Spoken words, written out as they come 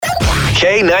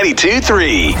K92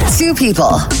 3. Two people,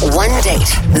 one date,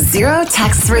 zero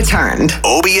texts returned.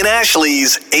 Obie and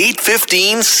Ashley's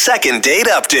 8:15 second date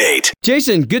update.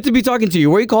 Jason, good to be talking to you.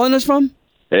 Where are you calling us from?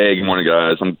 Hey, good morning,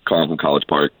 guys. I'm calling from College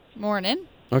Park. Morning.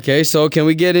 Okay, so can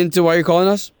we get into why you're calling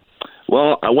us?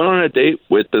 Well, I went on a date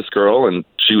with this girl, and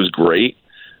she was great.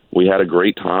 We had a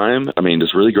great time. I mean,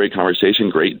 just really great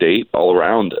conversation, great date all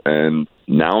around. And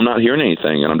now I'm not hearing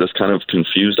anything, and I'm just kind of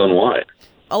confused on why.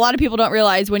 A lot of people don't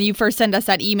realize when you first send us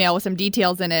that email with some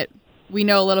details in it, we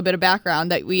know a little bit of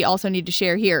background that we also need to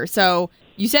share here. So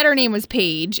you said her name was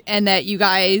Paige and that you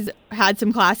guys had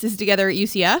some classes together at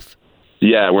UCF?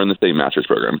 Yeah, we're in the same master's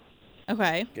program.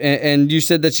 Okay. And you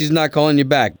said that she's not calling you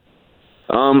back.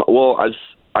 Well,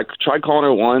 I tried calling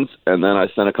her once, and then I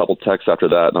sent a couple texts after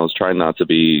that, and I was trying not to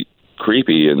be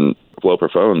creepy and blow up her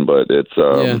phone, but it's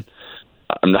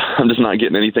I'm just not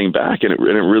getting anything back, and it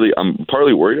really, I'm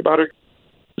partly worried about her.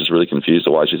 Just really confused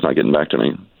at why she's not getting back to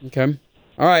me. Okay.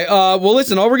 All right. Well,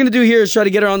 listen, all we're going to do here is try to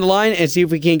get her on the line and see if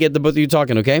we can't get the both of you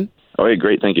talking, okay? Okay,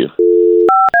 great. Thank you.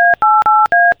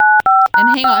 And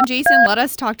hang on, Jason, let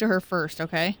us talk to her first,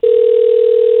 okay?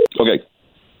 Okay.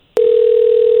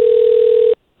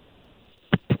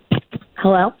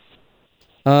 Hello?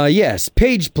 Yes.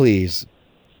 Paige, please.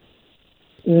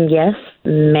 Yes.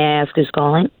 May I ask who's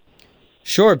calling?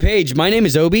 Sure, Paige. My name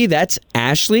is Obie. That's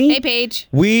Ashley. Hey, Paige.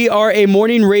 We are a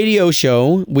morning radio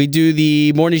show. We do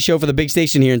the morning show for the big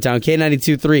station here in town,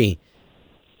 K92 3.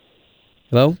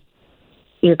 Hello?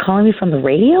 You're calling me from the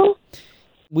radio?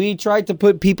 We tried to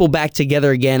put people back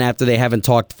together again after they haven't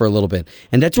talked for a little bit.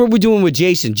 And that's what we're doing with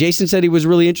Jason. Jason said he was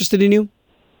really interested in you.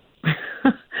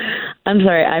 I'm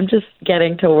sorry, I'm just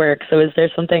getting to work, so is there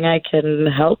something I can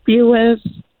help you with?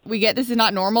 We get this is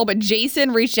not normal, but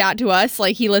Jason reached out to us,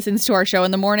 like he listens to our show in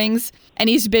the mornings, and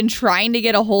he's been trying to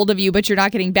get a hold of you, but you're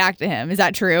not getting back to him. Is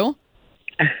that true?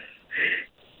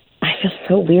 I feel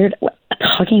so weird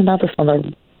talking about this on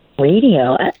the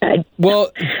radio.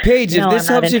 Well, Paige, no, if this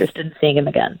I'm not helps you... interested in seeing him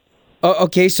again.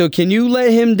 Okay, so can you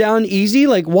let him down easy?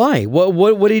 Like, why?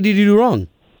 What did he do wrong?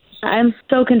 I'm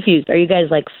so confused. Are you guys,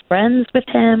 like, friends with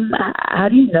him? How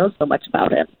do you know so much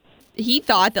about him? He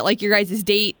thought that, like, your guys'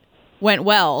 date went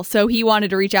well, so he wanted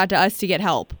to reach out to us to get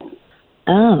help.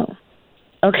 Oh,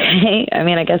 okay. I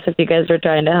mean, I guess if you guys are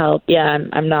trying to help, yeah,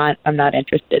 I'm not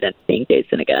interested in seeing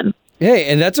Jason again. Hey,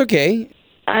 and that's okay.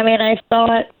 I mean, I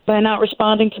thought by not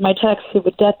responding to my text he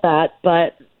would get that,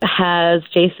 but has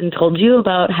Jason told you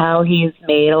about how he's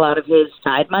made a lot of his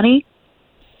side money?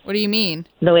 What do you mean?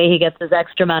 The way he gets his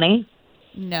extra money?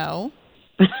 No.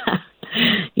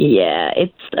 Yeah,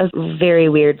 it's a very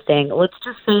weird thing. Let's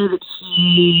just say that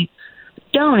he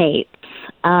donates.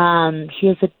 He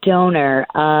is a donor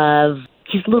of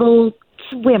his little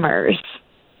swimmers.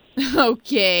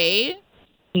 Okay.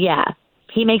 Yeah,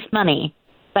 he makes money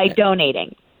by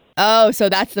donating. Oh, so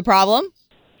that's the problem?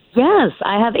 Yes,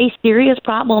 I have a serious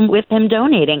problem with him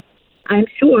donating. I'm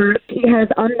sure he has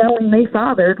unknowingly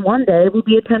fathered one day will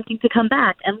be attempting to come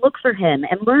back and look for him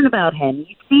and learn about him.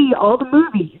 You see all the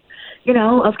movies,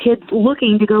 of kids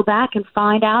looking to go back and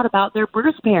find out about their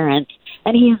birth parents.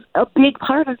 And he's a big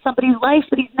part of somebody's life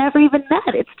that he's never even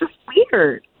met. It's just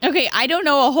weird. Okay, I don't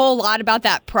know a whole lot about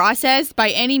that process by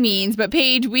any means, but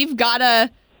Paige, we've got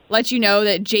to let you know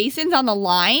that Jason's on the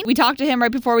line. We talked to him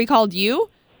right before we called you.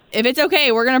 If it's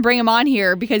okay, we're going to bring him on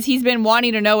here because he's been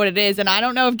wanting to know what it is. And I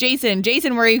don't know if Jason,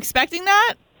 were you expecting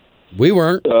that? We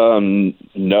weren't.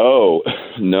 No,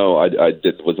 I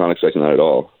was not expecting that at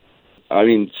all. I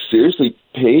mean, seriously,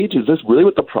 Paige, is this really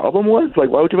what the problem was? Like,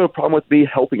 why would you have a problem with me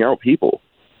helping out people?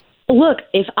 Look,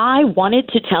 if I wanted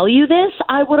to tell you this,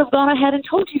 I would have gone ahead and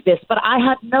told you this, but I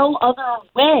had no other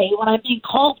way when I'm being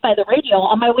called by the radio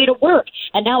on my way to work,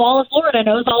 and now all of Florida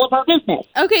knows all of our business.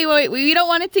 Okay, wait, we don't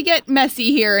want it to get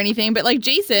messy here or anything, but, like,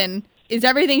 Jason, is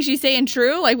everything she's saying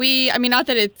true? Like, not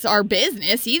that it's our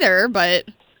business either, but...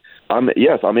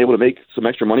 Yes, I'm able to make some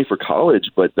extra money for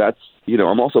college, but that's,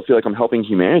 I'm also feel like I'm helping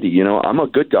humanity. I'm a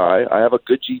good guy. I have a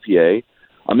good GPA.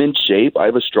 I'm in shape. I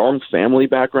have a strong family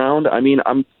background. I mean,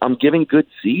 I'm giving good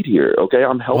seed here. Okay,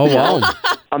 I'm helping. Oh, wow.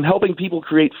 I'm helping people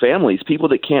create families. People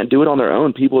that can't do it on their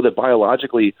own. People that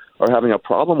biologically are having a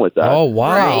problem with that. Oh,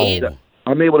 wow. Right.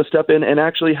 I'm able to step in and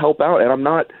actually help out, and I'm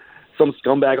not some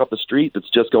scumbag off the street that's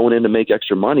just going in to make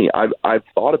extra money. I've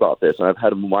thought about this, and I've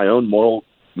had my own moral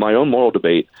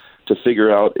debate to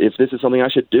figure out if this is something I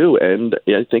should do, and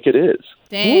I think it is.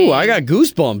 Dang. Ooh, I got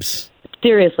goosebumps.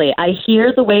 Seriously, I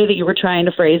hear the way that you were trying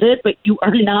to phrase it, but you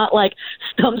are not like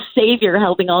some savior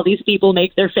helping all these people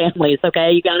make their families,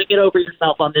 okay? You got to get over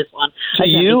yourself on this one. To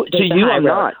you, I'm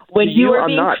not. When to you are I'm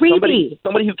being not. creepy.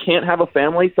 Somebody who can't have a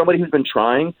family, somebody who's been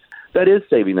trying that is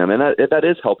saving them, and that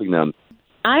is helping them.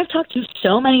 I've talked to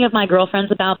so many of my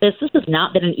girlfriends about this. This has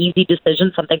not been an easy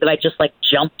decision, something that I just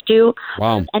jumped to.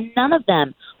 Wow. And none of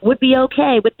them would be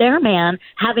okay with their man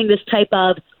having this type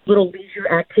of little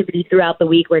leisure activity throughout the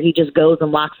week where he just goes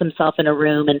and locks himself in a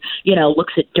room and,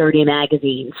 looks at dirty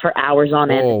magazines for hours on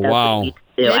end. Oh, wow.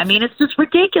 I mean, it's just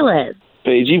ridiculous.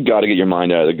 Paige, you've got to get your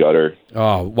mind out of the gutter.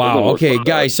 Oh, wow. Okay,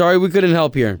 guys, sorry we couldn't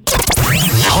help here.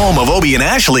 Home of Obie and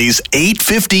Ashley's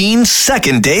 8:15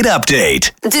 second date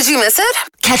update. Did you miss it?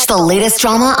 Catch the latest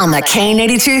drama on the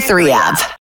K82-3 app.